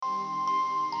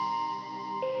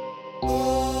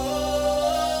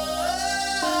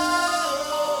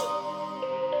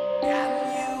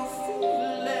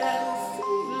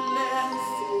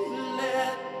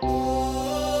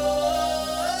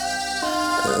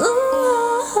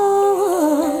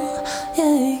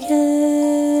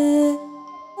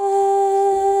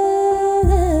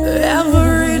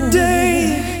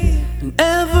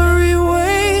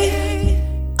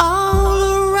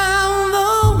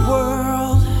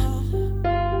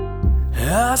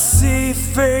I see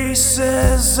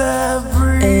faces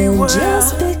everywhere. And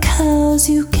just because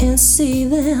you can't see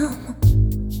them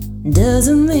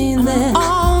doesn't mean that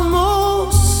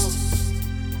almost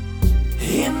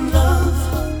in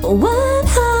love. when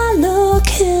I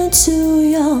look into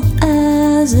your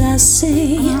eyes, I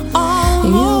see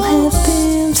you have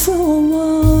been through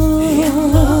a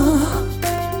war.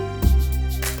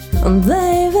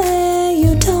 Baby,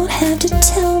 you don't have to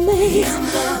tell me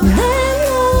that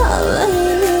love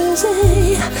ain't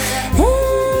easy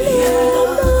anymore.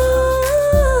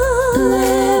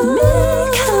 Let me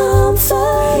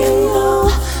comfort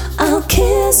you, I'll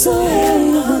kiss away